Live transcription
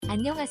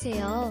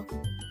안녕하세요.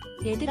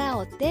 얘들아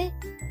어때?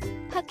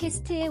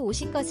 팟캐스트에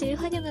오신 것을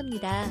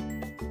환영합니다.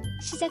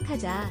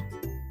 시작하자.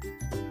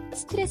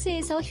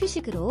 스트레스에서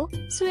휴식으로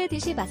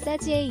스웨디시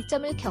마사지의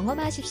이점을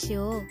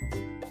경험하십시오.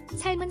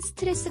 삶은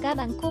스트레스가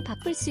많고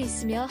바쁠 수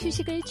있으며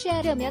휴식을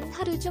취하려면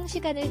하루 중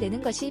시간을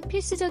내는 것이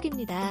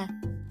필수적입니다.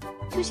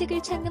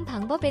 휴식을 찾는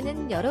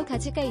방법에는 여러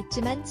가지가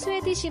있지만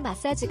스웨디시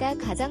마사지가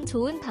가장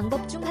좋은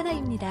방법 중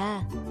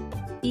하나입니다.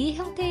 이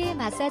형태의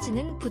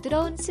마사지는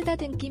부드러운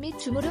쓰다듬기 및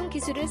주무름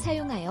기술을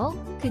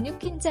사용하여 근육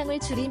긴장을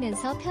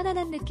줄이면서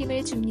편안한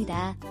느낌을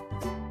줍니다.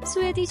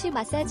 스웨디시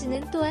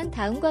마사지는 또한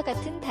다음과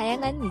같은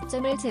다양한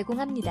이점을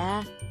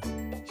제공합니다.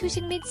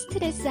 휴식 및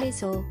스트레스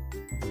해소.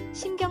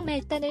 신경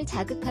말단을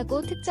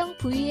자극하고 특정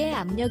부위에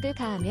압력을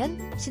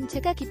가하면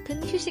신체가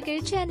깊은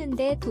휴식을 취하는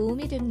데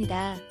도움이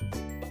됩니다.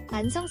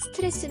 만성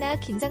스트레스나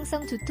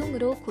긴장성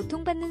두통으로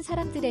고통받는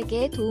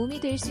사람들에게 도움이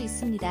될 수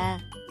있습니다.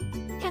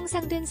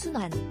 향상된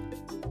순환.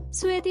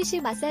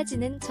 스웨디시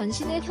마사지는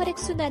전신의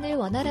혈액순환을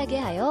원활하게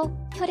하여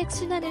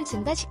혈액순환을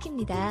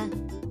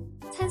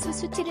증가시킵니다. 산소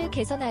수치를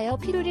개선하여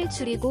피로를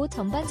줄이고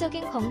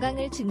전반적인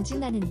건강을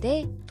증진하는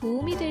데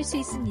도움이 될 수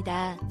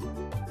있습니다.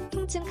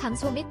 통증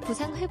감소 및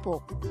부상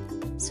회복.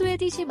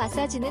 스웨디시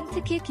마사지는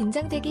특히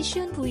긴장되기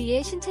쉬운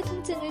부위의 신체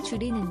통증을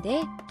줄이는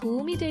데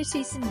도움이 될 수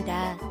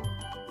있습니다.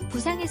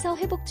 부상에서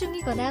회복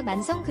중이거나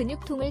만성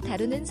근육통을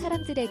다루는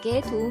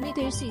사람들에게 도움이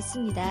될 수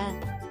있습니다.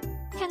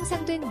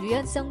 향상된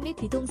유연성 및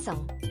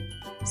이동성.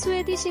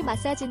 스웨디시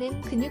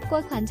마사지는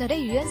근육과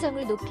관절의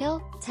유연성을 높여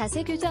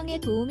자세 교정에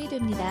도움이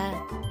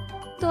됩니다.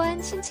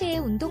 또한 신체의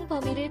운동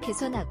범위를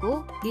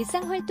개선하고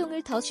일상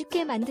활동을 더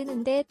쉽게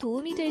만드는 데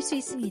도움이 될 수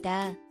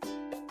있습니다.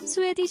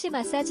 스웨디시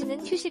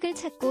마사지는 휴식을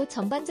찾고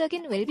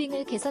전반적인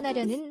웰빙을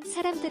개선하려는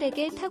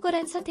사람들에게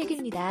탁월한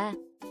선택입니다.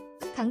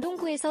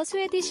 강동구에서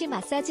스웨디시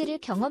마사지를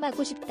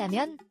경험하고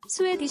싶다면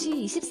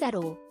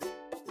스웨디시24로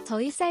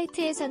저희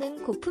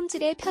사이트에서는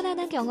고품질의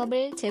편안한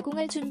경험을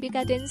제공할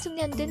준비가 된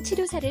숙련된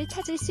치료사를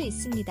찾을 수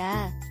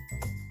있습니다.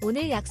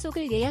 오늘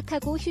약속을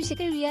예약하고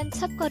휴식을 위한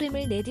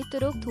첫걸음을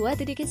내딛도록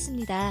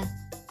도와드리겠습니다.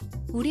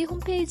 우리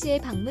홈페이지에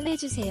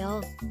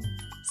방문해주세요.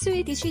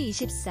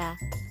 스웨디시24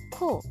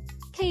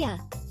 KR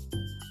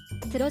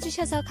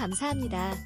들어주셔서 감사합니다.